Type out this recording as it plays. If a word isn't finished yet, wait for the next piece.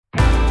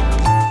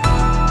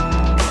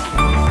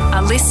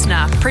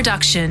listener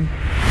production.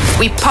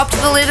 We popped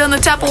the lid on the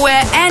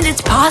Tupperware and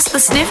it's passed the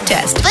sniff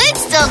test. But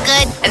it's still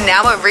good. And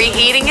now we're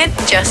reheating it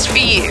just for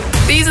you.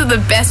 These are the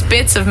best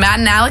bits of Matt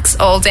and Alex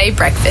all-day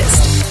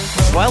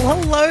breakfast. Well,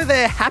 hello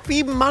there.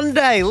 Happy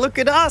Monday. Look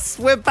at us.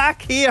 We're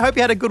back here. Hope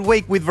you had a good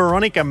week with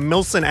Veronica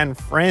Milson and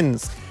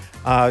friends.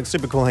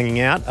 Super cool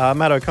hanging out.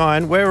 Matt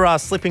O'Kine, we're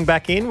slipping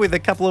back in with a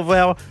couple of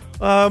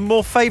our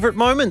more favourite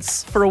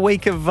moments for a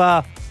week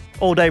of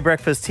all-day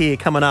breakfast here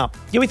coming up.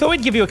 Yeah, we thought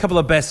we'd give you a couple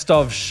of best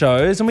of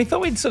shows and we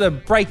thought we'd sort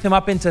of break them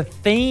up into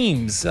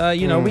themes.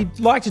 We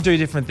like to do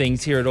different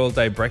things here at All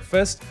Day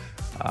Breakfast.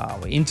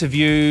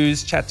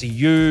 Interviews, chat to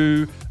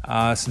you,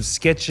 some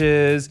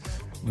sketches,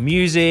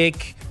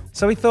 music.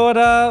 So we thought,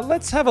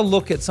 let's have a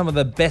look at some of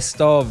the best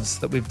ofs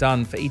that we've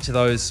done for each of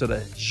those sort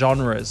of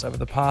genres over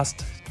the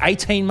past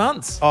 18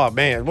 months. Oh,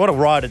 man, what a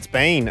ride it's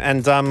been.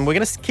 And we're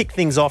going to kick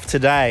things off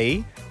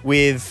today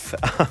with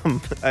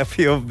a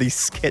few of these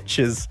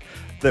sketches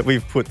that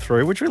we've put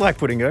through, which we like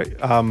putting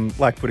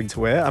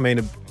to air. I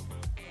mean,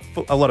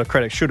 a lot of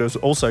credit should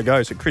also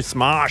go to Chris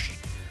Marsh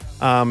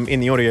in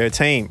the audio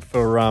team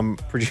for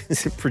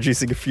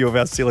producing a few of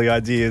our silly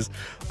ideas.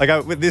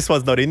 Like this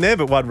one's not in there,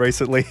 but one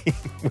recently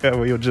where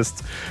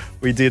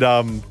we did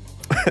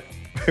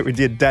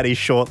Daddy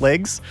Short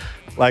Legs.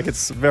 Like,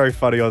 it's very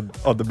funny on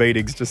the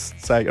meetings,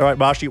 just saying, all right,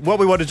 Marshy, what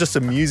we want is just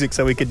some music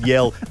so we could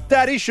yell,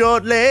 Daddy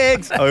Short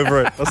Legs,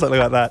 over it, or something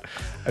like that.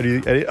 And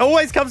it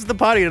always comes to the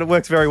party and it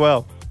works very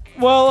well.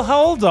 Well,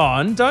 hold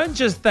on. Don't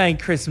just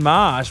thank Chris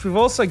Marsh. We've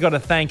also got to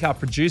thank our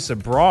producer,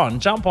 Bron.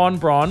 Jump on,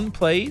 Bron,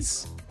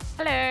 please.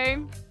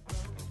 Hello.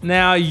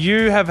 Now,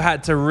 you have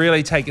had to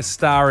really take a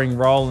starring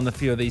role in a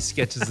few of these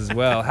sketches as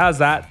well. How's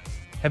that?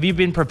 Have you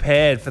been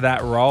prepared for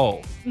that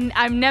role?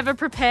 I'm never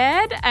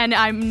prepared, and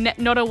I'm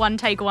not a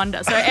one-take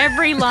wonder. So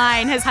every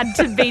line has had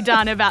to be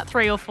done about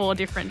 3 or 4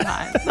 different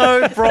times.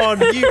 No, Bron,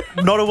 you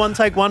not a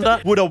one-take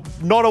wonder? Would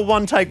not a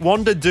one-take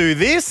wonder do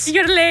this?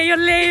 Yodelay,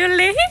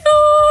 yodelay, yodelay.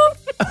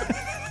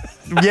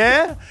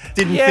 Yeah?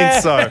 Didn't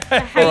think so. I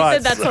hate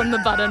that that's on the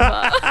button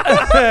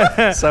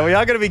bar. So we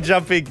are going to be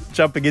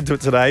jumping into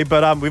it today,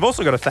 but we've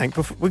also got to thank.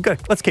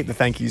 Let's keep the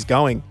thank yous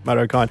going, Matt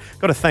O'Kine.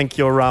 Got to thank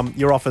your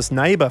office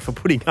neighbour for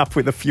putting up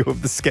with a few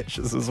of the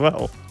sketches as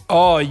well.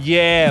 Oh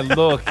yeah,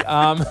 look,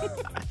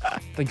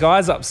 the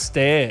guys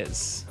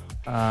upstairs,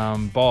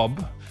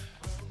 Bob.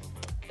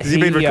 Has he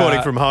been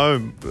recording from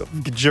home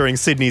during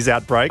Sydney's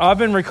outbreak? I've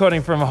been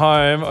recording from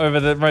home over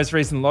the most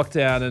recent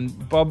lockdown,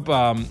 and Bob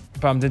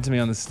bumped into me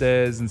on the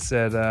stairs and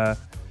said,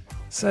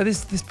 so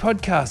this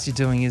podcast you're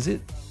doing, is it,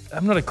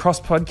 I'm not a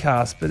cross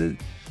podcast, but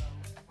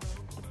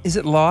is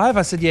it live?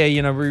 I said, yeah,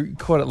 we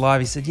record it live.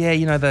 He said, yeah,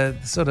 the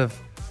sort of,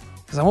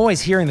 because I'm always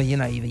hearing the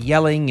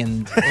yelling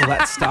and all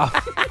that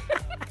stuff.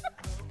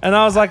 And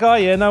I was like, oh,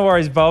 yeah, no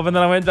worries, Bob. And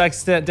then I went back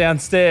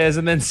downstairs,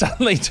 and then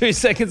suddenly 2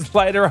 seconds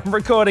later, I'm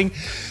recording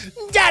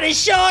Daddy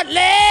Short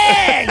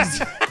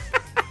Legs!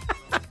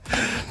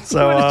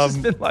 So I've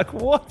just been like,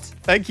 what?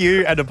 Thank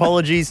you, and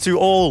apologies to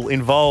all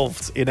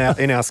involved in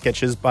our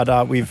sketches,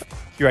 but we've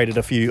curated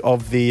a few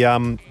of the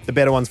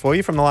better ones for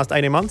you from the last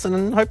 18 months,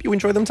 and hope you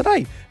enjoy them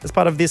today as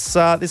part of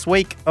this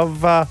week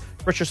of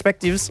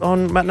retrospectives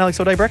on Matt and Alex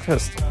All Day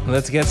Breakfast.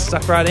 Let's get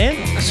stuck right in.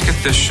 Let's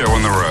get this show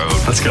on the road.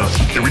 Let's go.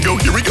 Here we go.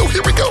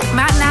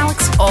 Matt and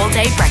Alex All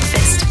Day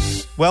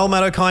Breakfast. Well,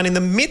 Matt O'Kine, in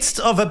the midst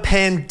of a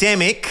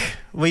pandemic,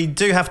 we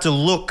do have to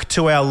look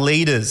to our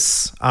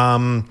leaders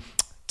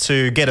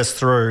to get us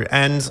through.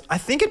 And I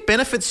think it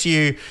benefits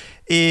you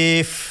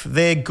if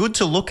they're good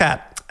to look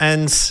at.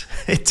 And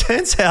it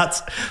turns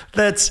out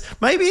that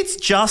maybe it's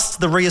just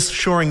the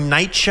reassuring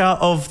nature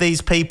of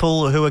these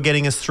people who are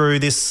getting us through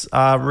this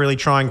really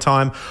trying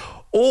time,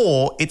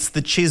 or it's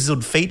the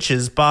chiseled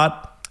features.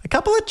 But a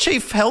couple of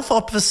chief health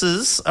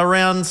officers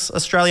around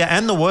Australia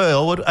and the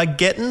world are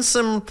getting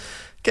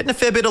a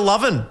fair bit of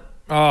loving.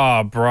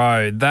 Oh,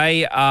 bro,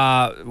 they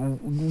are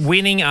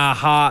winning our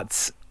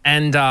hearts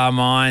and our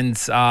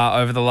minds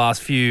over the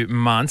last few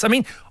months. I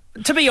mean,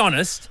 to be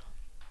honest,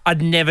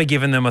 I'd never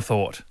given them a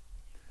thought.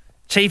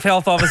 Chief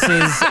health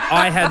officers,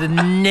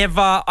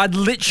 I'd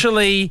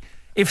literally,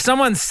 if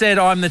someone said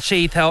I'm the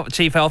chief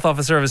health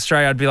officer of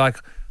Australia, I'd be like,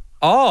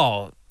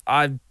 oh,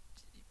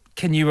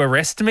 can you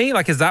arrest me?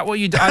 Like, is that what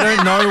you do? I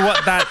don't know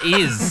what that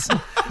is.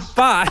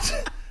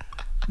 But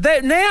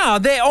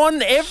they're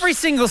on every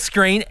single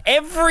screen,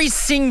 every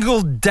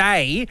single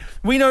day.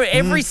 We know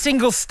every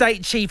single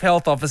state chief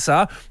health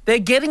officer. They're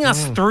getting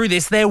us through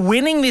this. They're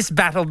winning this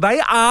battle. They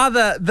are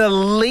the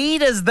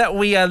leaders that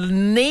we are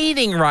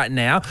needing right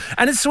now.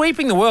 And it's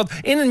sweeping the world.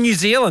 In New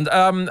Zealand,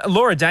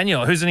 Laura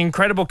Daniel, who's an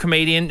incredible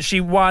comedian,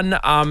 she won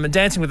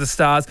Dancing with the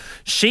Stars.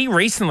 She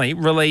recently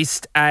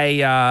released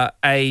a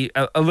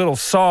little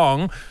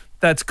song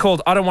that's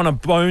called I Don't Want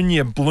to Bone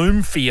You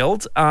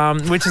Bloomfield,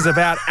 which is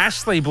about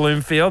Ashley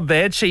Bloomfield,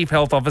 their chief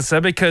health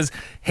officer, because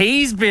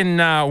he's been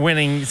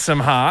winning some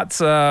hearts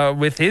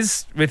with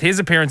his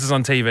appearances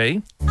on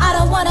TV. I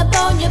don't want to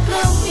bone you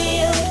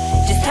Bloomfield,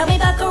 just tell me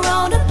about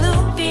Corona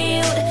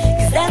Bloomfield,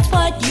 because that's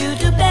what you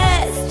do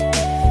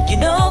best, you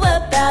know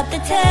about the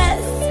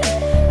test.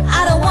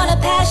 I don't want to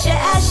Pasha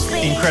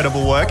Ashley.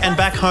 Incredible work. And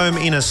back home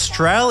in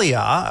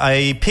Australia,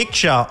 a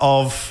picture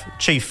of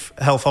Chief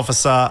Health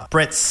Officer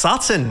Brett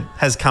Sutton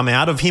has come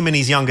out of him in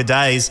his younger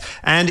days,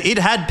 and it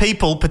had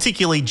people,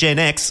 particularly Gen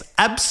X,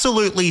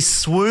 absolutely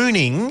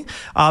swooning.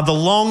 The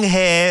long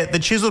hair, the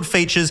chiseled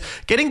features,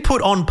 getting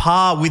put on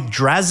par with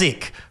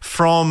Drazik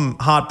from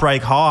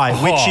Heartbreak High,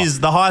 which is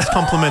the highest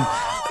compliment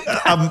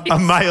a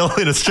male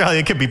in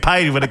Australia can be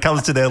paid when it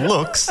comes to their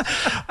looks,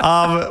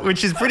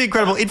 which is pretty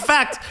incredible. In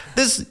fact,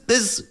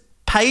 there's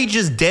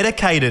pages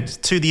dedicated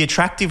to the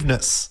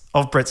attractiveness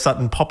of Brett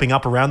Sutton popping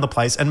up around the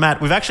place. And Matt,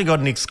 we've actually got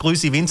an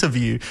exclusive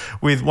interview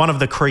with one of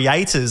the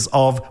creators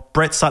of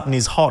Brett Sutton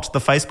is Hot, the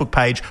Facebook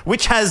page,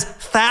 which has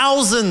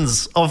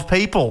thousands of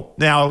people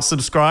now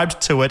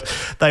subscribed to it.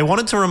 They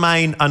wanted to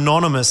remain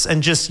anonymous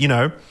and just,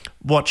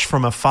 watch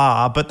from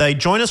afar, but they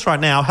join us right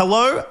now.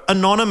 Hello,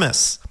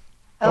 Anonymous.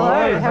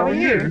 Hello, how are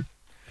you?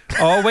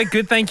 Oh, we're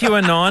good, thank you,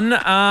 Anon.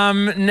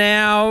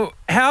 Now,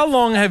 how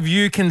long have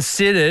you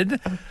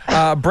considered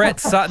Brett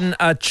Sutton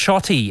a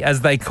chotty,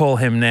 as they call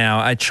him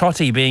now, a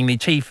chotty being the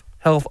Chief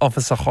Health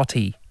Officer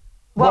hottie?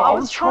 Well, I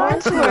was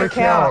trying to work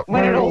out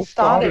when it all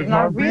started, and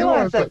I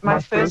realised that my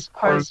first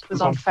post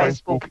was on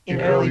Facebook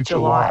in early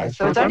July,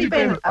 so it's only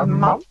been a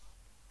month.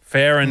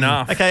 Fair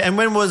enough. Okay, and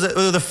when was it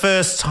the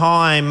first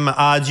time,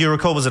 do you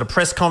recall, was it a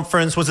press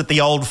conference? Was it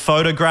the old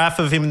photograph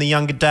of him in the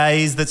younger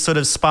days that sort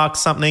of sparked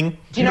something?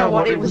 Do you know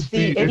what? It was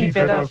the Eddie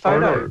Vedder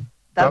photo.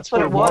 That's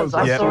what it was.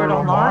 I saw it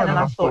online and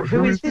I thought,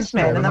 who is this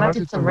man? And then I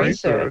did some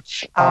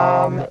research.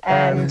 I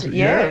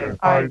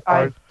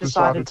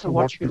decided to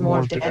watch a bit more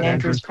of Dan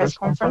Andrews' press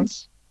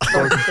conference.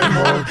 So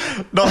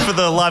Not for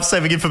the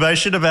life-saving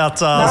information about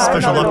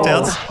special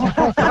lockdowns?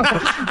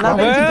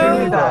 Nothing to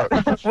do with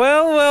that.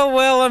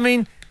 Well, I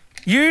mean,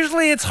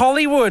 usually it's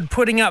Hollywood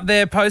putting up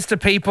their poster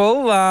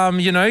people,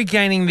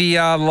 gaining the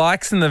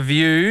likes and the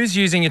views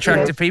using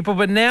attractive people.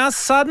 But now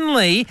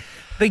suddenly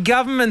the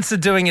governments are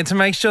doing it to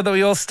make sure that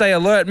we all stay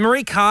alert.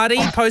 Marie Cardi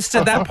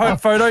posted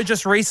that photo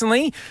just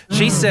recently.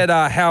 She said,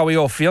 how are we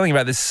all feeling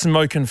about this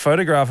smoking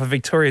photograph of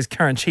Victoria's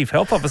current Chief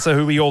Health Officer,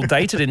 who we all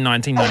dated in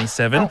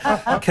 1997,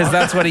 because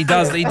that's what he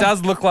does. He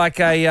does look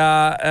like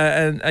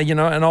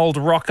an old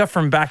rocker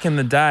from back in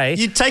the day.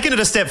 You've taken it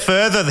a step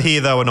further here,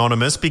 though,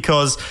 Anonymous,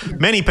 because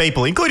many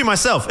people, including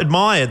myself,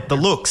 admired the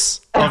looks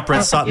of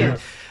Brett Sutton.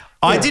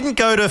 I didn't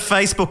go to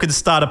Facebook and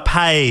start a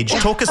page.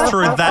 Talk us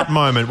through that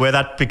moment where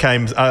that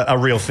became a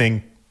real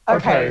thing.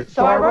 Okay,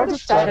 so I wrote a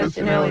status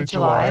in early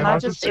July, and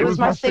it was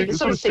my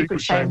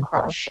secret shame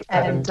crush,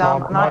 and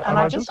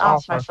I just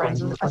asked my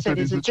friends, and I said,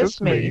 is it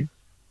just me,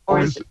 or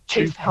is it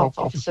Chief Health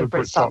Officer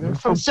Brett Sutton,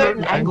 from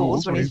certain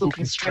angles when he's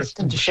looking stressed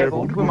and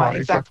dishevelled, were my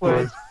exact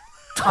words,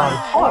 kind of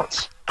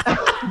hot.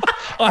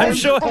 I'm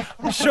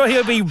sure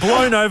he'll be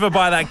blown over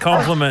by that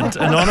compliment,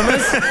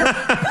 Anonymous.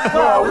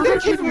 Well, we're going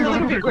to keep me a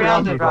little bit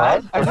grounded,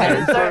 right?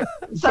 Okay,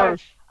 so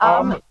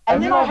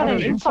and then I had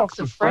an influx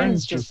of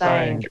friends just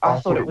saying,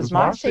 I thought it was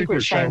my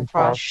secret shame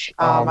crush.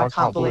 I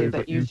can't believe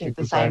that you think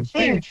the same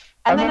thing.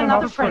 And then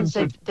another friend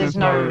said, there's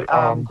no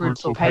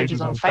groups or pages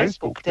on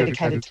Facebook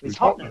dedicated to his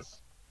hotness.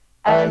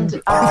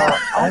 And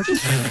I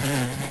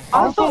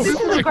thought this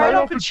is a great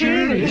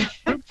opportunity,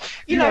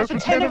 for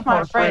 10 of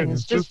my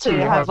friends just to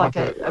have like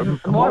a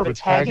more of a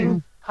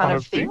tagging kind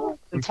of thing,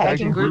 a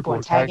tagging group or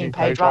a tagging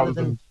page rather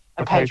than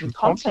a page with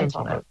content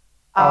on it.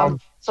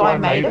 So I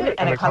made it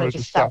and it kind of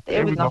just sat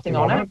there with nothing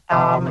on it.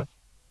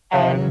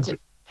 And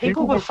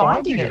people were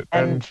finding it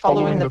and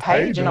following the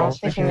page, and I was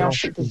thinking, oh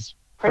shit, there's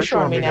pressure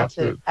on me now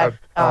to add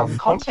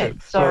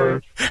content.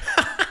 So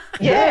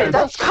yeah,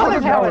 that's kind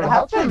of how it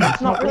happened.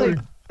 It's not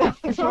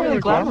really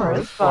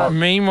glamorous, but...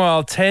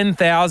 Meanwhile,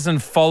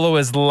 10,000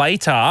 followers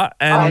later,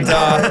 and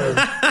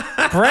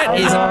Brett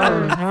is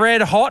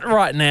red hot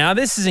right now.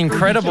 This is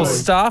incredible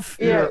stuff.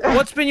 Yeah.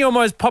 What's been your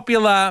most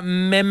popular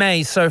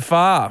meme so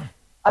far?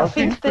 I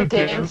think the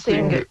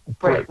dancing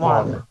Brett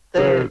one,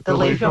 the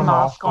leave your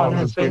mask on,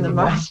 has been the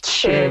most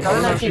shared. I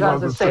don't know if you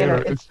guys have seen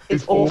it.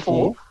 It's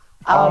awful,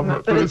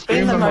 but it's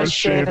been the most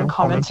shared and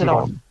commented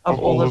on of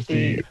all of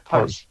the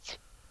posts.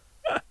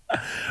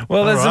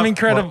 Well, there's some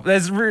incredible.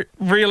 There's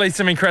really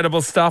some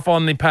incredible stuff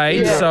on the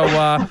page.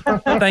 Yeah. So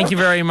thank you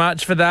very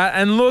much for that.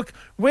 And look,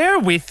 we're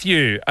with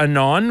you,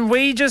 Anon.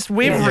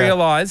 We've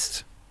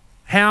realised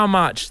how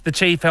much the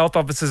chief health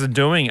officers are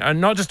doing,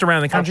 and not just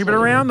around the country, but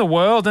around the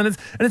world. And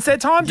it's their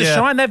time to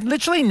shine. They've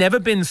literally never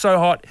been so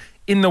hot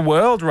in the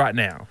world right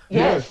now.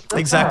 Yes,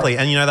 exactly.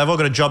 Right. And they've all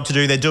got a job to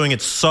do. They're doing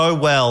it so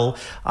well,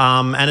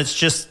 and it's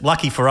just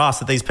lucky for us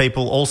that these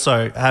people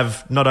also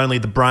have not only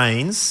the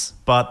brains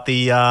but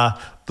the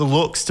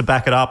looks to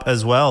back it up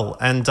as well.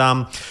 And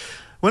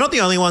we're not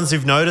the only ones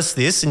who've noticed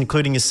this,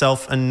 including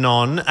yourself and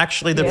Non.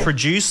 Actually, the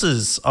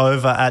producers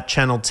over at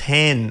Channel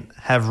 10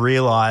 have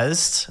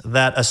realised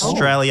that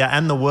Australia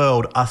and the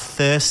world are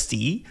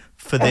thirsty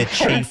for their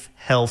chief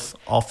health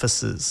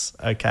officers,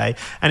 okay?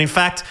 And in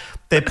fact,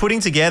 they're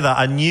putting together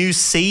a new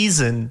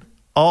season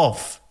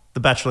of The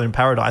Bachelor in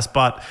Paradise,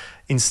 but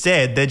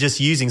Instead, they're just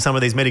using some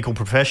of these medical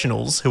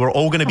professionals who are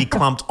all going to be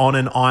clumped on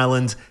an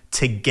island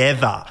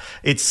together.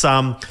 It's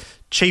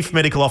Chief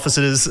Medical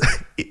Officers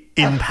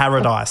in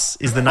Paradise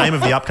is the name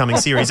of the upcoming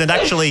series. And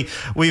actually,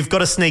 we've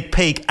got a sneak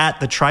peek at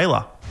the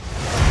trailer.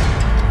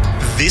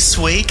 This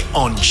week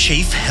on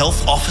Chief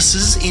Health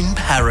Officers in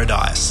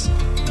Paradise,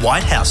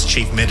 White House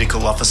Chief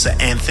Medical Officer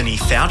Anthony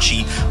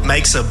Fauci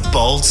makes a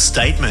bold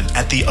statement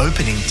at the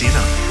opening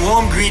dinner.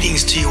 Warm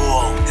greetings to you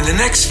all. In the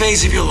next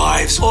phase of your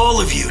lives,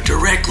 all of you,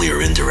 directly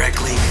or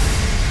indirectly,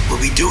 will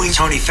be doing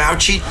Tony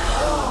Fauci.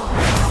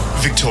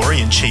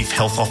 Victorian Chief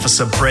Health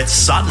Officer Brett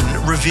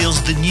Sutton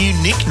reveals the new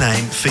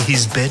nickname for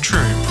his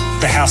bedroom.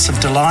 The House of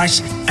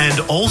Delight. And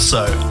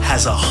also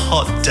has a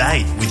hot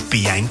date with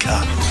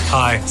Bianca.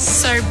 Hi.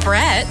 So,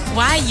 Brett,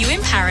 why are you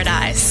in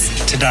Paradise?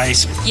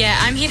 Today's Yeah,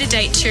 I'm here to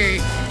date too.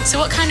 So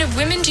what kind of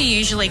women do you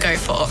usually go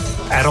for?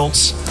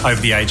 adults over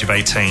the age of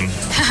 18.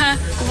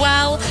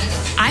 Well,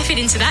 I fit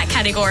into that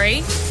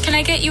category. Can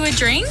I get you a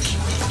drink?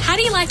 How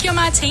do you like your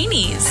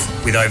martinis?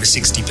 With over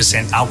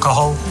 60%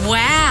 alcohol.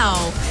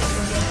 Wow,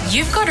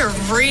 you've got a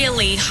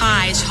really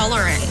high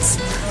tolerance.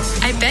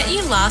 I bet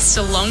you last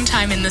a long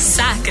time in the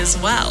sack as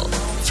well.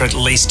 For at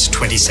least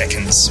 20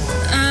 seconds.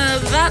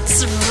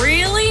 That's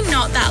really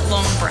not that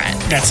long, Brett.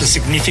 That's a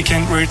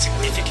significant route.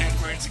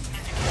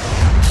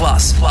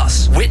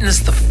 Plus, witness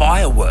the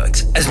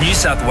fireworks as New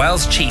South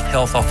Wales Chief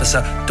Health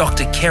Officer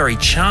Dr. Kerry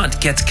Chant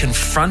gets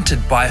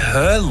confronted by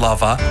her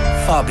lover,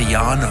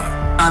 Fabiano.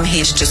 I'm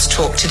here to just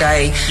talk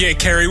today. Yeah,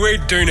 Kerry, we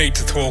do need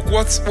to talk.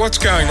 What's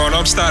going on?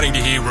 I'm starting to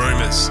hear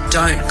rumours.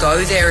 Don't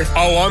go there.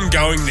 Oh, I'm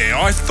going there.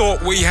 I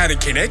thought we had a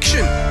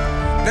connection.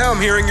 Now I'm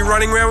hearing you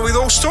running around with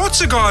all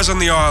sorts of guys on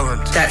the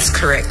island. That's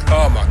correct.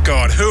 Oh, my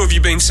God. Who have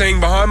you been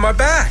seeing behind my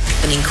back?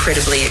 An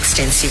incredibly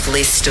extensive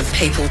list of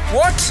people.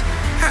 What?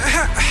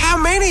 How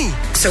many?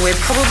 So we're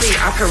probably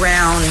up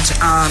around,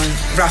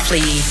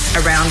 roughly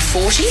around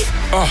 40.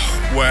 Oh,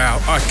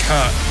 wow. I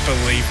can't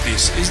believe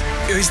this.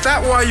 Is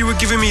that why you were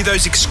giving me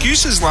those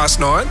excuses last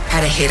night?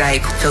 Had a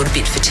headache, felt a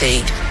bit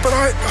fatigued. But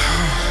I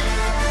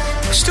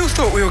still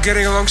thought we were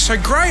getting along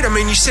so great. I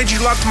mean, you said you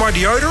loved my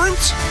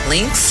deodorant.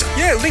 Lynx?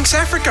 Yeah, Lynx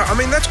Africa. I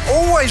mean, that's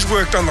always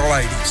worked on the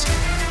ladies.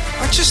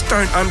 I just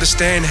don't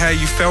understand how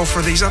you fell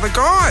for these other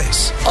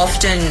guys.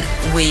 Often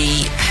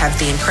we have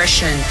the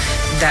impression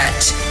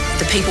that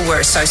the people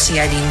we're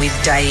associating with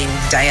day in,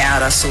 day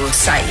out are sort of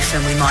safe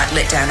and we might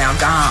let down our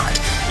guard.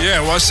 Yeah,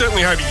 well, I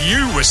certainly hope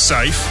you were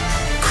safe.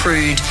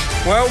 Crude.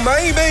 Well,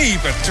 maybe,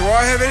 but do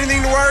I have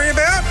anything to worry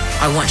about?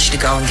 I want you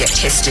to go and get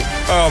tested.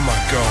 Oh, my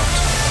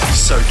God.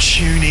 So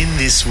tune in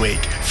this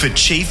week for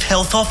Chief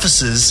Health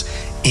Officers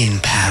in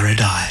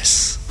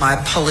Paradise. My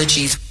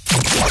apologies.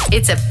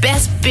 It's a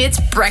Best Bits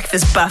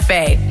breakfast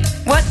buffet.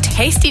 What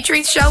tasty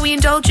treats shall we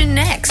indulge in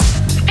next?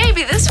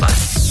 Maybe this one.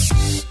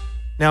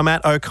 Now,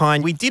 Matt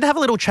O'Kine, we did have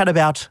a little chat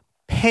about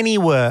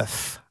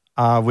Pennyworth,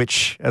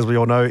 which, as we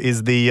all know,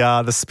 is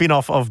the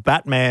spin-off of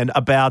Batman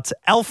about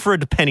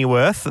Alfred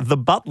Pennyworth, the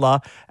butler,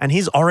 and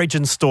his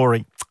origin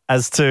story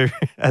as to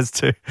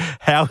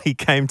how he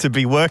came to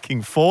be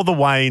working for the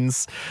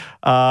Waynes,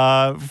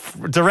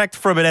 direct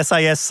from an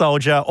SAS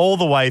soldier all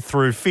the way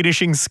through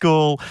finishing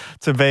school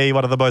to be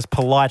one of the most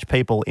polite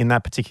people in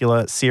that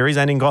particular series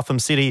and in Gotham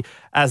City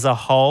as a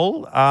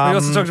whole. We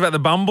also talked about the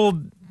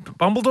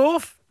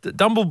Bumbledorf?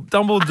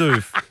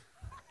 Dumbledoof.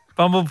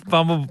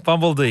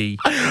 Bumblebee.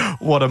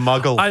 What a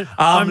muggle.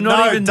 I'm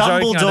not even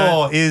joking.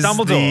 Dumbledore is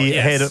the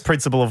yes. head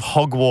principal of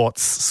Hogwarts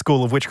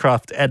School of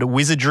Witchcraft and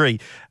Wizardry.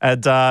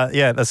 And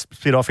the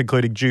spin-off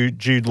including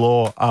Jude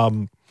Law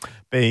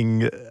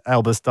being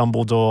Albus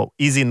Dumbledore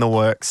is in the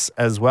works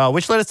as well,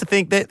 which led us to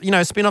think that,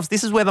 spin-offs,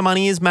 this is where the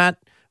money is, Matt.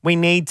 We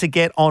need to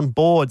get on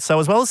board. So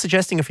as well as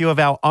suggesting a few of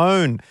our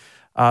own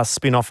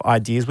spin-off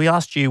ideas, we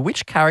asked you,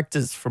 which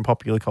characters from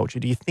popular culture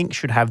do you think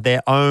should have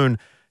their own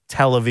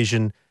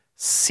television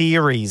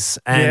series?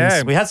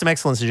 And we had some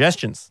excellent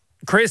suggestions.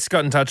 Chris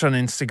got in touch on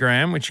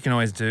Instagram, which you can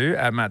always do,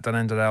 at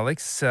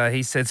matt.n.alex.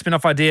 He said,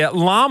 spin-off idea,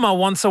 Llama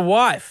Wants a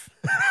Wife.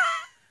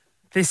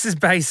 This is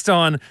based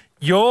on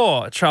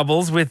your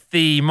troubles with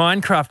the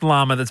Minecraft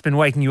llama that's been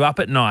waking you up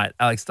at night,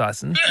 Alex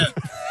Dyson.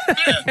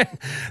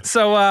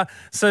 So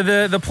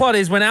the plot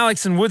is when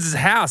Alex and Woods'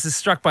 house is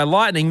struck by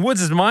lightning,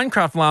 Woods'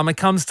 Minecraft llama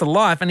comes to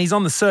life and he's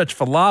on the search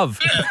for love.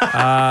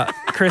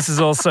 Chris has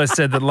also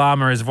said that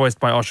llama is voiced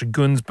by Osher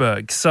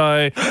Gunsberg.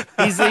 So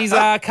he's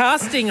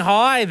casting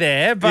high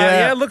there,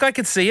 but look, I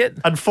could see it.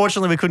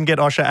 Unfortunately, we couldn't get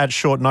Osher at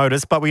short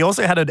notice, but we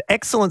also had an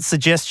excellent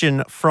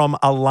suggestion from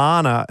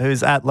Alana,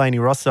 who's at Lainey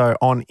Rosso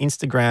on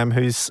Instagram,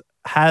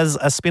 has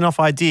a spin-off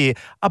idea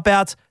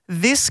about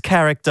this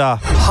character.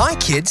 Hi,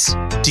 kids.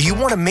 Do you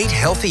want to meet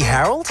Healthy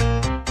Harold?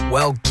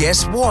 Well,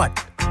 guess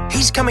what?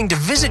 He's coming to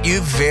visit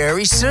you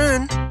very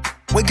soon.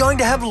 We're going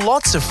to have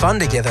lots of fun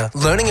together,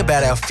 learning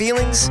about our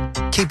feelings,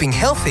 keeping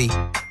healthy,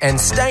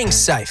 and staying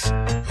safe.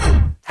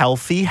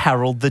 Healthy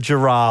Harold the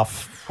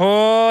giraffe.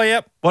 Oh,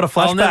 yep. What a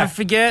flashback. I'll never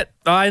forget.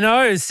 I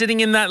know,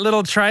 sitting in that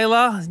little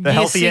trailer. The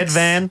Healthy Ed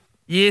van.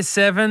 Year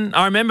 7.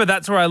 I remember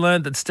that's where I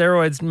learned that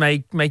steroids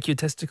make your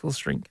testicles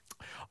shrink.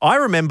 I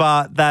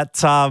remember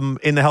that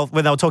in the health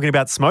when they were talking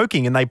about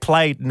smoking, and they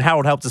played, and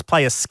Harold helped us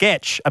play a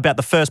sketch about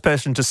the first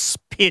person to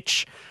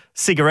pitch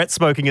cigarette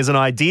smoking as an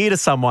idea to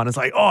someone. It's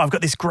like, oh, I've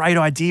got this great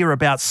idea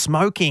about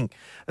smoking.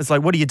 It's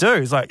like, what do you do?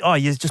 It's like, oh,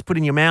 you just put it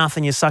in your mouth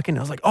and you suck in.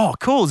 I was like, oh,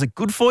 cool. Is it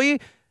good for you?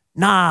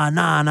 Nah.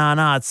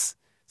 It's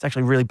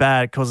actually really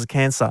bad. It causes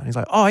cancer. And he's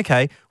like, oh,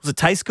 okay. Does it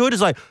taste good?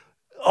 It's like,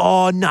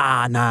 oh,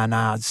 nah.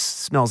 It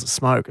smells of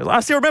smoke. I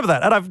still remember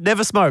that, and I've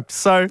never smoked.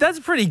 So That's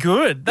pretty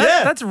good.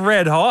 That's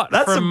red hot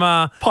that's from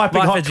some piping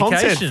Life hot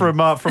Education.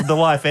 content from the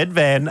Life Ed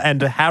van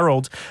and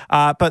Harold.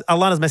 But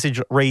Alana's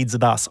message reads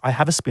thus: I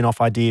have a spin-off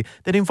idea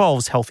that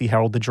involves Healthy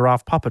Harold, the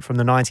giraffe puppet from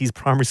the 90s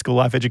primary school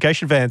Life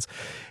Education vans.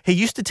 He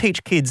used to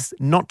teach kids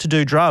not to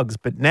do drugs,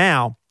 but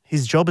now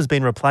his job has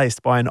been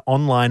replaced by an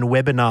online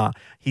webinar.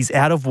 He's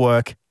out of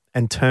work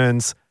and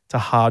turns to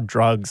hard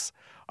drugs.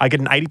 I get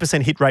an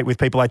 80% hit rate with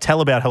people I tell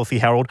about Healthy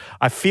Harold.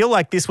 I feel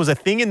like this was a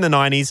thing in the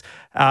 90s,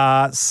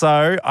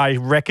 so I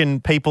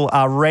reckon people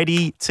are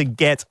ready to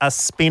get a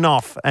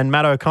spin-off. And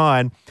Matt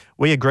O'Kine,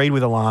 we agreed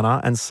with Alana,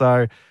 and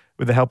so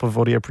with the help of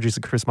audio producer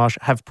Chris Marsh,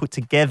 have put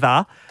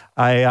together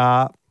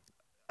a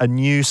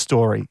new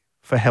story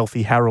for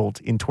Healthy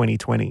Harold in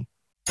 2020.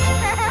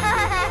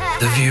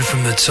 The view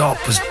from the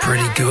top was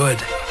pretty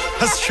good.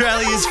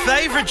 Australia's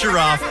favourite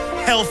giraffe,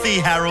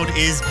 Healthy Harold,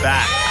 is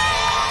back.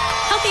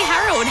 Healthy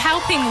Harold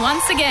helping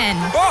once again.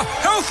 Oh,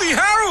 Healthy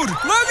Harold!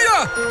 Love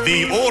ya!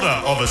 The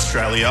Order of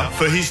Australia,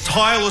 for his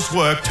tireless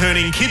work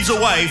turning kids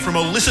away from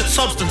illicit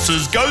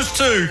substances, goes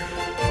to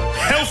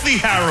Healthy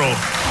Harold.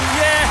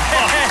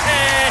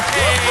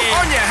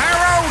 On ya,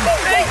 Harold!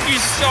 Thank you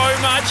so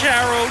much,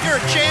 Harold. You're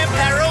a champ,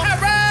 Harold.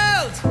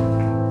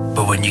 Harold!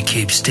 But when you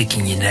keep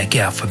sticking your neck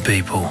out for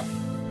people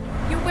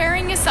You're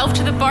wearing yourself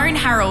to the bone,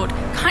 Harold.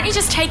 Can't you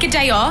just take a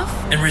day off?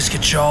 and risk a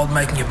child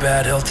making a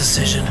bad health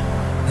decision,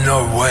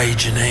 no way,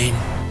 Janine.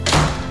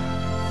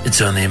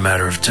 It's only a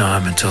matter of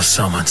time until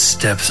someone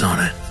steps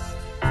on it.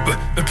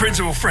 But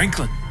Principal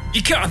Franklin,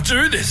 you can't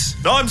do this.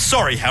 I'm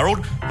sorry,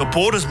 Harold. The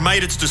board has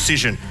made its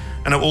decision,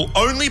 and it will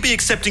only be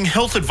accepting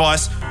health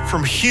advice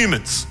from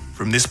humans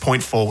from this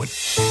point forward.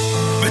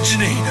 But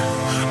Janine,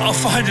 I'll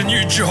find a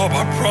new job,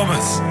 I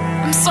promise.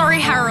 I'm sorry,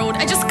 Harold.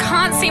 I just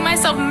can't see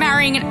myself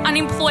marrying an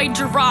unemployed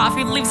giraffe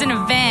who lives in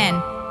a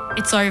van.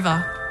 It's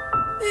over.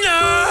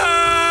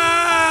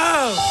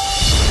 No!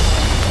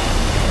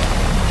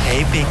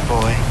 Hey, big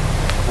boy.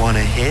 Want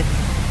a hit?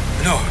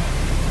 No,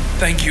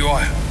 thank you.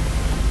 I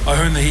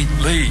only eat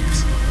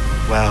leaves.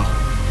 Well,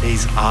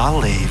 these are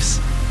leaves.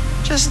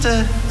 Just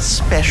a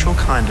special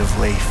kind of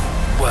leaf.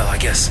 Well, I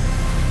guess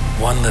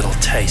one little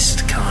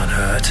taste can't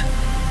hurt.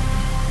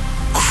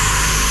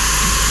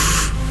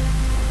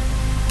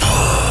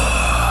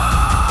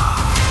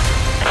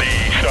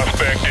 The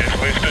suspect is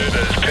listed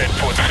as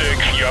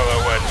 10'6",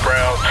 yellow and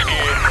brown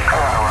skin.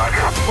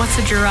 What's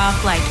a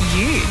giraffe like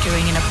you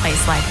doing in a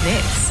place like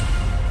this?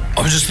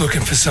 I'm just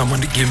looking for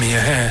someone to give me a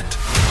hand.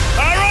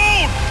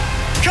 Harold!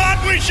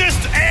 Can't we just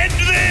end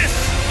this?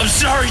 I'm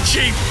sorry,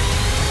 Chief.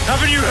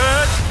 Haven't you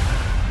heard?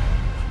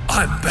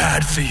 I'm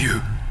bad for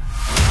you.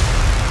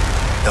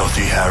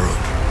 Healthy Harold.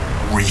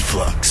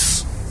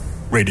 Reflux.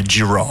 Rated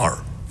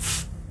GR.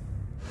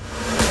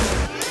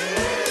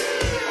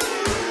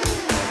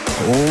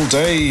 All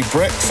day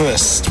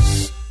breakfast.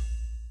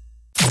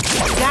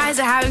 Guys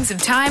are having some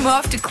time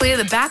off to clear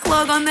the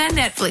backlog on their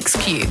Netflix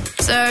queue.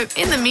 So,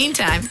 in the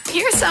meantime,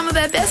 here are some of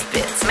their best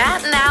bits.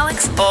 Matt and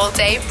Alex All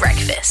Day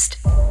Breakfast.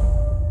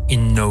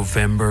 In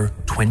November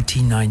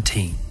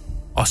 2019,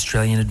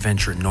 Australian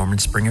adventurer Norman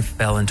Springer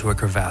fell into a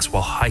crevasse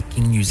while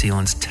hiking New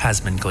Zealand's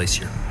Tasman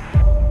Glacier.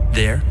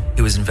 There,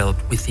 he was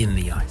enveloped within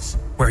the ice,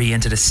 where he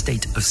entered a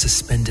state of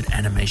suspended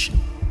animation.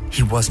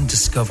 He wasn't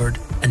discovered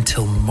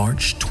until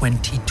March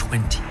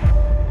 2020,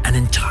 an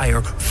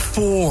entire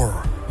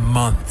 4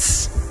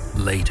 months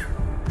later,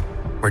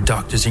 where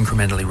doctors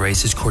incrementally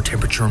raised his core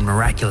temperature and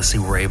miraculously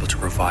were able to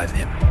revive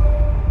him.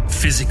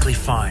 Physically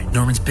fine,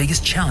 Norman's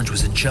biggest challenge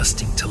was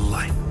adjusting to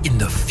life in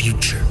the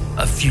future,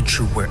 a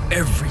future where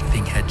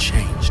everything had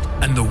changed,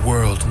 and the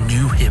world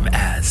knew him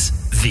as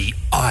the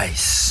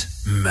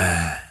Ice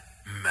Man.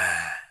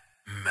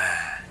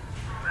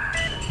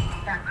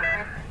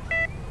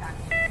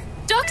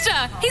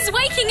 Doctor, he's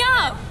waking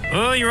up!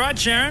 Oh, you're right,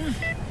 Sharon.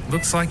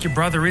 Looks like your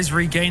brother is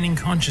regaining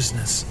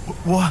consciousness.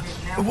 What?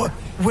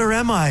 Where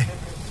am I?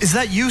 Is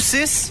that you,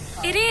 sis?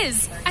 It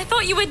is. I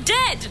thought you were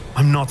dead.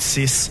 I'm not,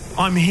 sis.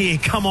 I'm here.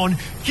 Come on.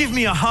 Give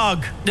me a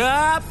hug.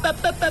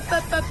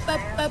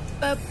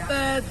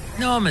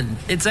 Norman,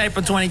 it's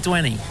April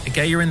 2020.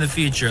 Okay, you're in the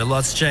future. A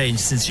lot's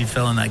changed since you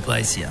fell in that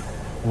glacier.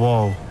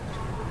 Whoa.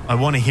 I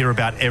want to hear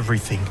about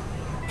everything.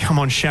 Come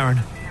on, Sharon.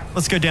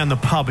 Let's go down the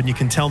pub and you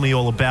can tell me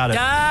all about it.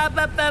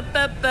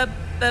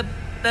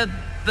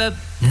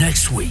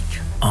 Next week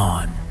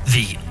on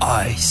The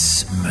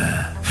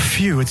Iceman.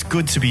 Phew, it's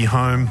good to be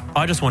home.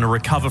 I just want to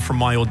recover from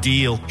my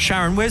ordeal.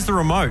 Sharon, where's the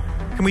remote?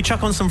 Can we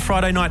chuck on some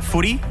Friday night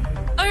footy?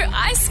 Oh,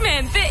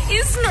 Iceman, there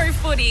is no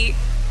footy.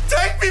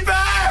 Take me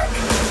back!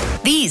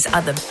 These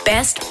are the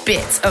best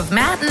bits of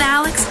Matt and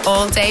Alex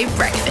All Day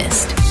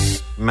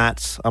Breakfast.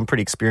 Matt, I'm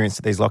pretty experienced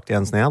at these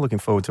lockdowns now. Looking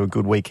forward to a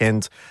good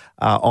weekend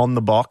on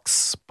the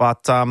box.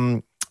 But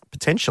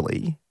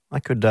potentially I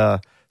could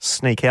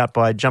sneak out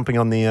by jumping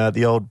on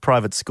the old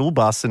private school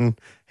bus and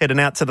heading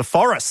out to the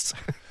forest.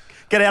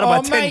 Get out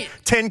of my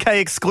 10K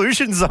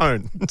exclusion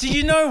zone. Do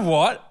you know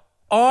what?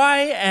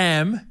 I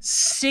am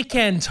sick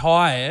and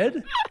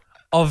tired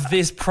of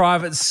this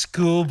private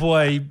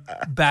schoolboy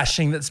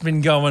bashing that's been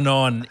going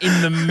on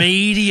in the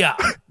media.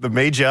 The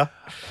media.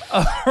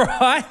 All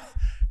right?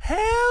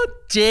 How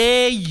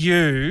dare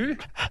you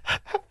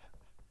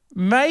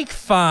make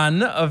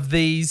fun of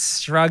these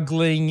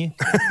struggling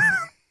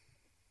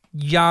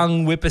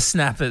young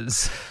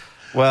whippersnappers?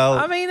 Well,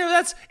 I mean,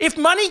 if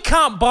money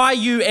can't buy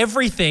you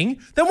everything,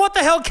 then what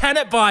the hell can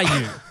it buy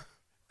you?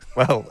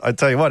 Well, I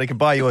tell you what, it can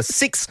buy you a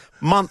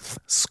 6-month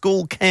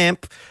school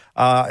camp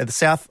at the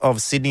south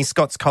of Sydney.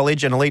 Scots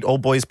College, an elite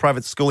all-boys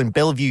private school in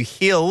Bellevue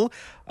Hill,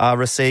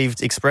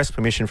 received express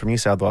permission from New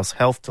South Wales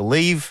Health to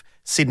leave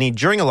Sydney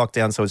during a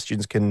lockdown so its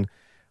students can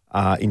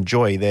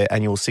enjoy their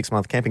annual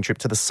 6-month camping trip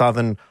to the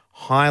Southern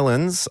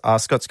Highlands.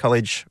 Scots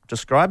College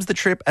describes the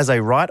trip as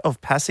a rite of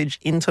passage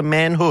into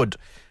manhood.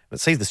 It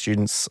sees the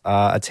students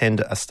attend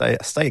a stay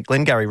at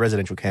Glengarry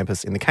residential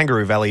campus in the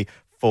Kangaroo Valley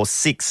for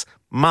 6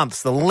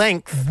 months. The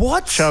length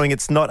showing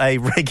it's not a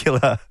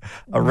regular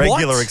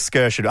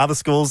excursion. Other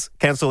schools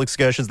cancel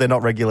excursions, they're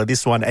not regular.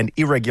 This one, an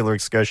irregular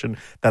excursion.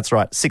 That's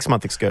right,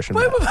 6-month excursion.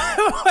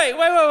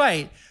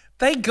 Wait.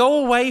 They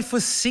go away for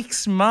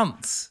 6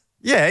 months.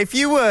 Yeah, if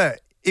you were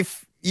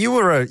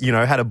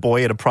had a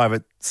boy at a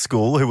private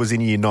school who was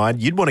in year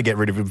 9, you'd want to get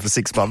rid of him for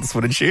 6 months,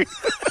 wouldn't you?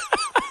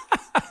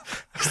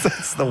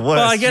 That's the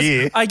worst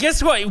year. I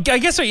guess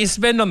what you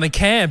spend on the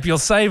camp, you'll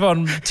save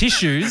on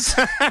tissues.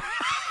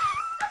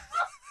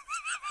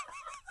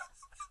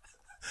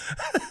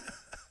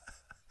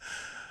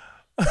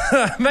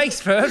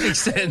 Makes perfect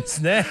sense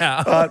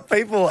now.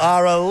 People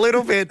are a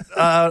little bit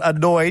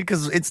annoyed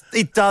because it's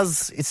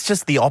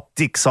just the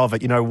optics of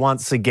it. You know,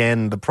 once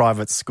again, the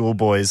private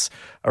schoolboys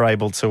are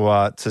able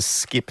to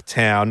skip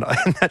town,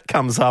 and that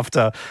comes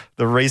after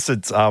the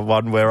recent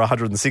one where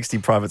 160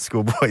 private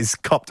schoolboys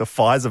copped a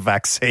Pfizer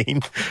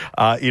vaccine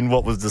in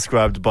what was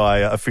described by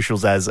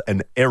officials as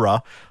an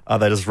error.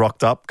 They just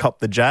rocked up,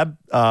 copped the jab.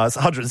 It's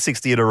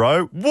 160 in a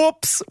row.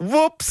 Whoops.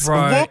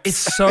 Bro, it's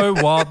so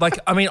wild. Like,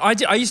 I mean,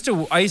 I used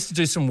to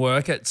do some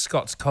work at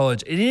Scots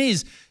College. It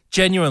is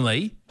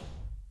genuinely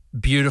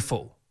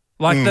beautiful.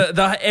 Like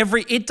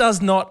it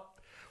does not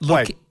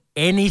look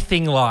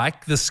anything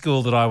like the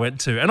school that I went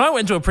to. And I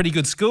went to a pretty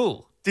good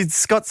school. Did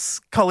Scots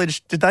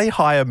College, did they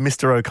hire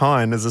Mr.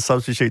 O'Kine as a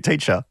substitute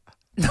teacher?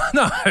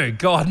 No,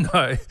 God,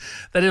 no.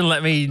 They didn't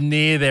let me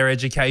near their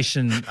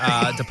education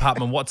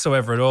department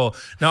whatsoever at all.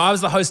 No, I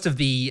was the host of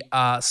the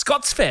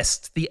Scots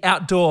Fest, the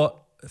outdoor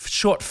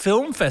short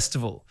film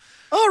festival.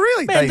 Oh,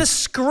 really? Man, the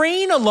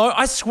screen alone,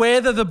 I swear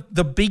that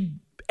the big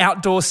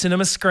outdoor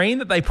cinema screen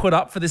that they put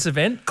up for this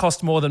event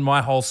cost more than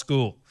my whole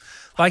school.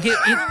 Like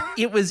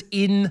it was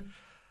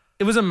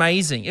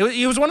amazing.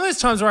 It was one of those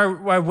times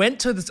where I went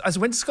to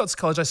Scots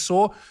College. I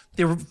saw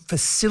the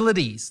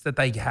facilities that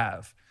they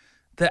have,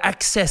 the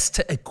access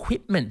to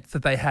equipment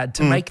that they had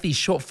to make these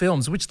short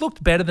films, which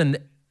looked better than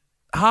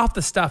half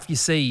the stuff you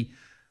see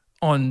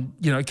on,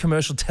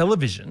 commercial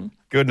television.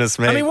 Goodness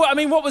me. I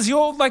mean, what was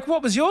your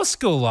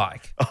school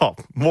like? Oh,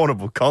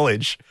 Warrnambool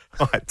College.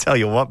 I tell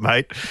you what,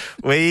 mate.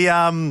 We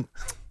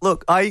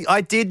look,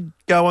 I did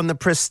go on the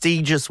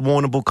prestigious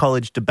Warrnambool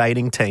College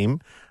debating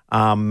team.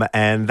 And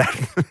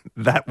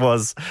that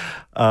was,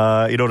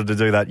 in order to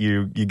do that,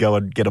 you go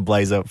and get a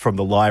blazer from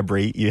the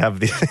library. You have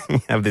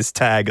this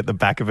tag at the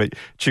back of it.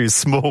 Choose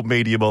small,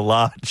 medium, or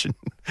large, and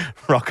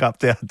rock up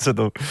down to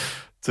the.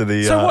 So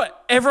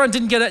what? Everyone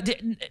didn't get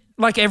it.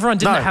 Like everyone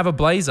didn't have a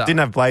blazer. Didn't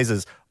have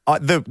blazers.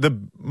 The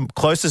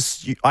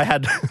closest I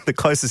had, the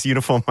closest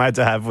uniform I had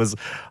to have was,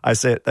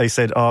 they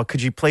said, "Oh,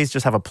 could you please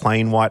just have a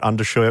plain white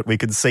undershirt? We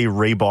can see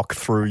Reebok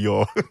through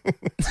your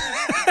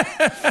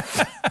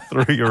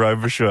through your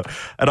overshirt."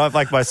 And I've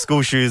my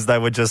school shoes, they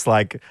were just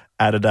like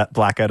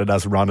black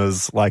Adidas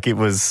runners. Like it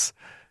was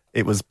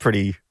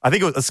pretty. I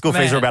think the school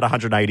fees were about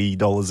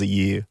 $180 a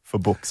year for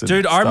books. And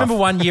dude, stuff. I remember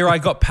one year I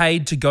got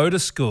paid to go to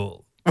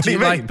school. What do you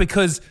mean?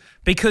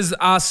 Because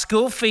our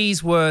school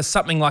fees were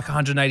something like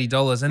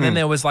 $180, and then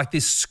there was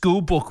this school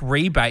book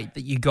rebate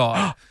that you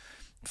got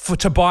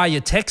to buy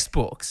your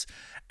textbooks.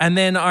 And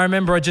then I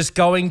remember just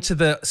going to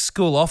the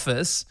school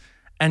office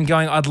and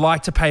going, "I'd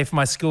like to pay for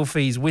my school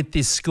fees with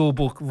this school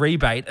book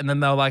rebate." And then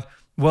they were like,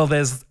 "Well,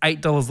 there's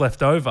 $8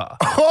 left over."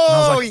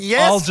 Oh,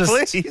 yes,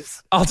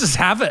 please. I'll just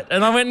have it.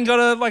 And I went and got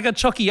a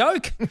Chocky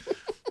Oak.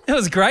 It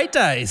was great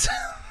days.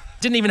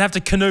 Didn't even have to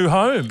canoe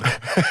home.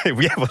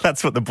 Yeah, well,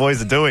 that's what the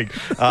boys are doing.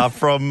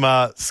 From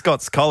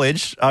Scots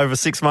College, over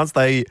 6 months,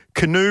 they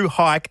canoe,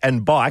 hike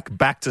and bike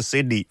back to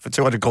Sydney for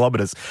 200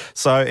 kilometres.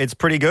 So it's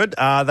pretty good.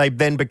 They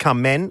then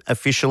become men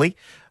officially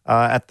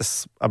at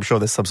this. I'm sure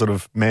there's some sort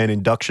of man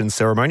induction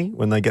ceremony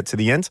when they get to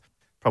the end.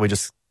 Probably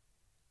just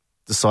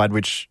decide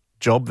which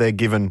job they're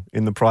given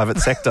in the private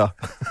sector.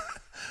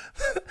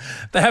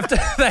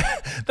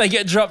 They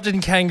get dropped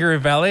in Kangaroo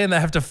Valley and they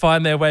have to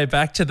find their way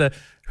back to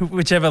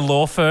whichever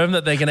law firm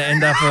that they're going to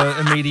end up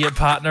an immediate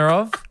partner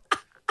of.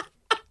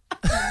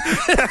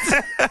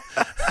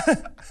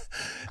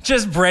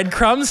 Just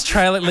breadcrumbs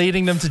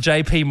leading them to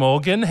JP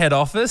Morgan head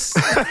office.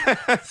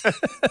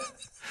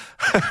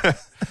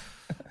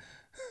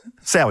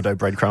 Sourdough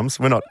breadcrumbs.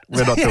 We're not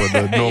doing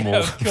the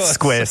normal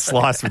square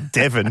slice with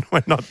Devon.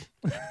 We're not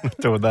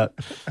doing that.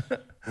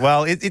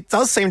 Well, it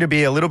does seem to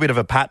be a little bit of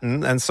a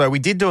pattern, and so we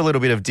did do a little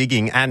bit of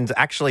digging, and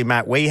actually,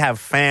 Matt, we have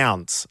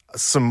found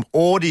some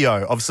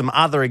audio of some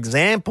other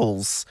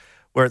examples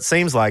where it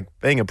seems like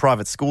being a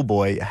private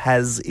schoolboy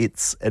has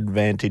its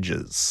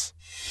advantages.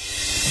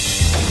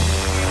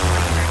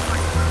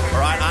 All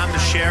right, I'm the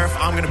sheriff.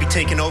 I'm going to be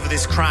taking over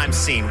this crime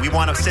scene. We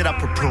want to set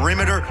up a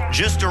perimeter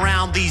just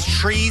around these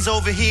trees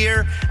over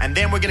here, and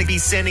then we're going to be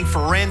sending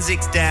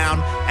forensics down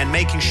and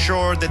making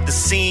sure that the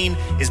scene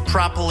is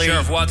properly...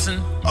 Sheriff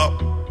Watson?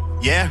 Oh,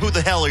 yeah? Who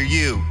the hell are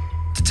you?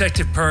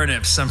 Detective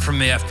Pernips. I'm from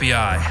the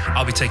FBI.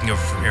 I'll be taking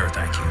over from here,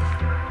 thank you.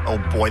 Oh,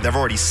 boy, they've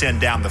already sent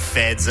down the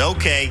feds.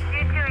 Okay.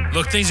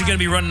 Look, things are going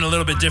to be running a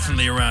little bit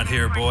differently around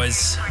here,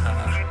 boys.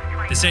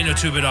 This ain't no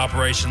two-bit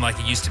operation like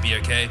it used to be,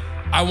 okay?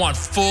 I want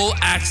full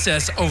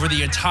access over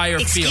the entire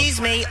field.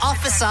 Excuse me,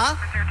 officer.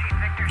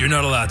 You're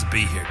not allowed to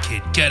be here,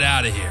 kid. Get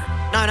out of here.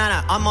 No.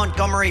 I'm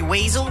Montgomery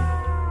Weasel,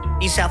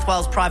 New South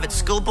Wales private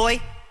schoolboy.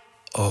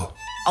 Oh.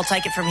 I'll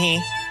take it from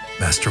here.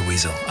 Master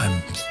Weasel,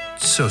 I'm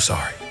so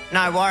sorry.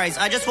 No worries.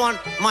 I just want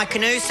my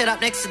canoe set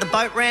up next to the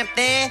boat ramp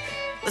there.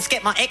 Let's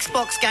get my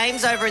Xbox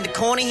games over in the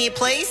corner here,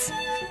 please.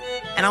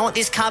 And I want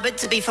this cupboard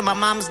to be for my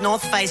mum's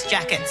North Face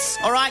jackets.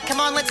 All right, come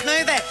on, let's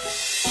move it.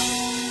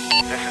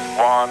 This is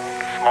one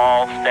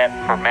small step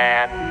for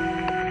man,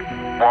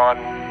 one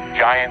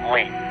giant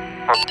leap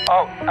for...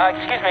 Oh,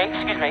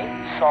 excuse me.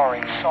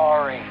 Sorry,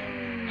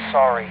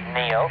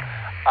 Neil.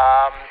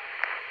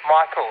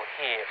 Michael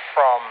here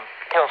from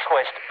Hills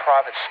West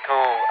Private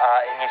School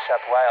in New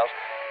South Wales.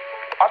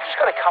 I've just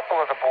got a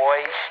couple of the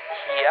boys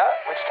here.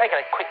 We're just taking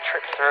a quick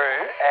trip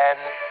through, and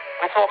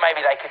we thought maybe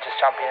they could just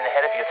jump in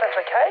ahead of you, if that's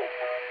okay.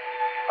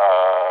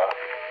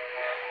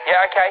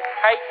 Yeah, okay.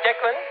 Hey,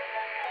 Declan,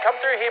 come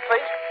through here,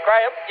 please.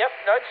 Graham, yep,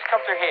 no, just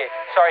come through here.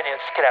 Sorry, Neil,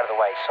 just get out of the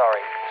way.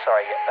 Sorry,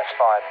 yeah, that's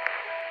fine.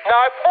 No,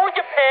 pull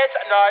your pants.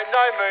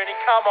 No mooning,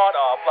 come on.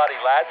 Oh,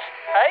 bloody lads.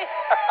 Hey?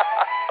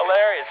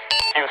 Hilarious.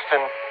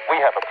 Houston,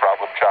 we have a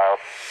problem, child.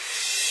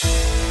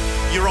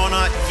 Your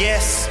Honour,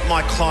 yes,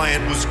 my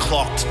client was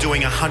clocked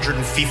doing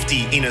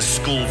 150 in a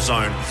school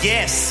zone.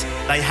 Yes,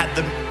 they had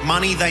the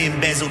money they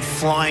embezzled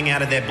flying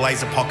out of their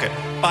blazer pocket.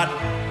 But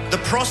the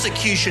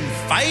prosecution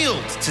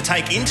failed to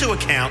take into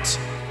account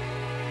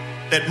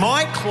that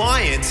my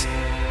client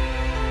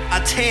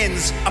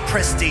attends a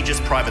prestigious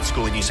private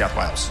school in New South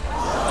Wales.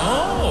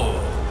 Oh,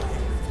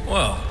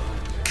 well,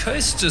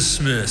 case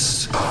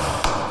dismissed.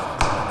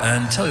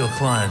 And tell your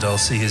client I'll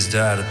see his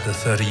dad at the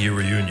 30-year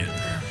reunion.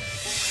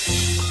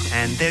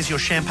 And there's your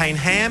champagne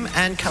ham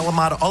and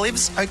Kalamata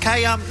olives.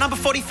 Okay, number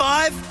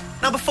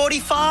 45? Number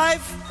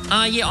 45?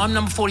 Yeah, I'm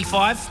number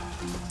 45.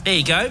 There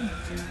you go.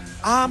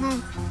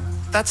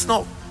 That's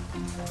not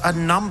a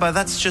number.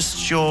 That's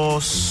just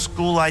your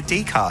school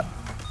ID card.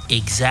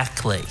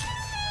 Exactly.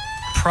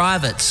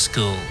 Private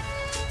school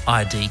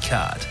ID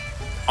card.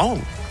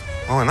 Oh,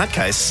 well, in that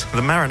case,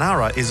 the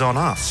marinara is on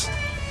us.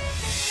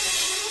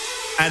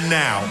 And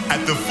now,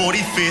 at the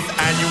 45th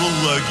Annual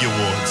Logie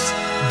Awards,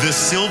 the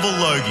Silver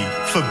Logie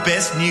for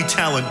Best New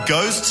Talent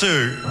goes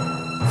to,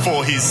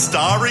 for his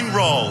starring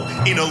role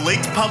in a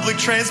leaked public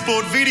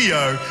transport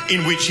video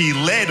in which he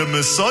led a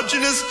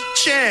misogynist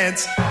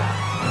chant,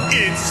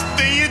 it's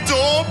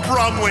Theodore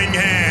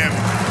Brumlingham.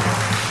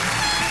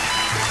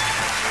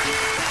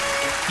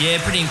 Yeah,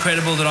 pretty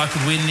incredible that I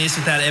could win this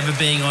without ever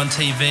being on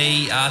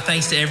TV.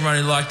 Thanks to everyone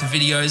who liked the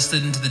videos,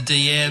 slid into the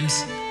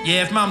DMs.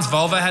 Yeah, if Mum's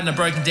Volvo hadn't have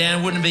broken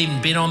down, wouldn't have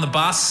even been on the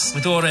bus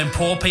with all them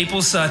poor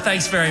people, so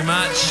thanks very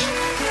much.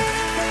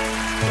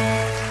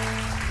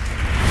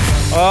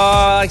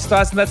 Oh, Alex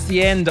Dyson, that's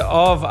the end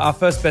of our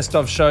first Best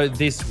Of show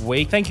this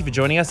week. Thank you for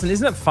joining us. And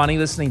isn't it funny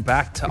listening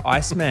back to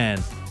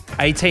Iceman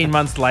 18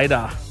 months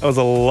later? That was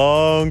a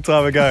long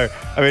time ago.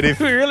 I mean, if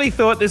we really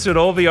thought this would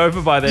all be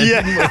over by then,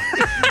 didn't we?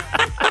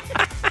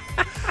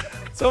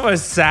 It's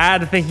almost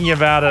sad thinking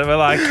about it. We're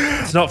like,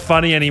 it's not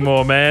funny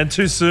anymore, man.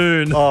 Too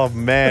soon. Oh,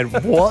 man.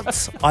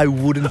 What I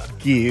wouldn't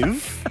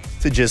give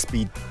to just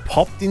be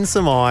popped in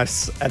some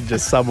ice and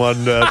just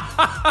someone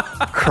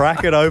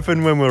crack it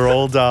open when we're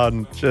all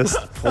done. Just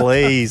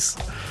please.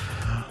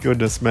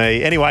 Goodness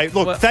me. Anyway,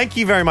 look, thank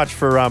you very much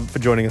for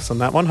joining us on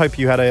that one. Hope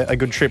you had a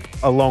good trip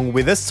along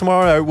with us.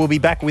 Tomorrow we'll be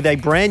back with a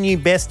brand new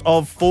Best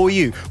Of for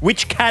you.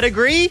 Which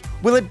category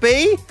will it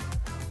be?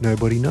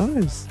 Nobody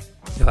knows.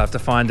 You'll have to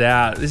find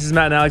out. This is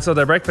Matt and Alex All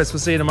Day Breakfast. We'll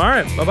see you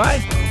tomorrow. Bye-bye.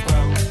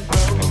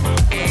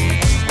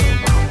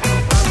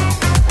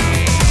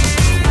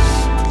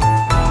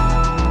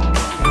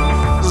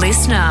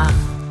 Listener.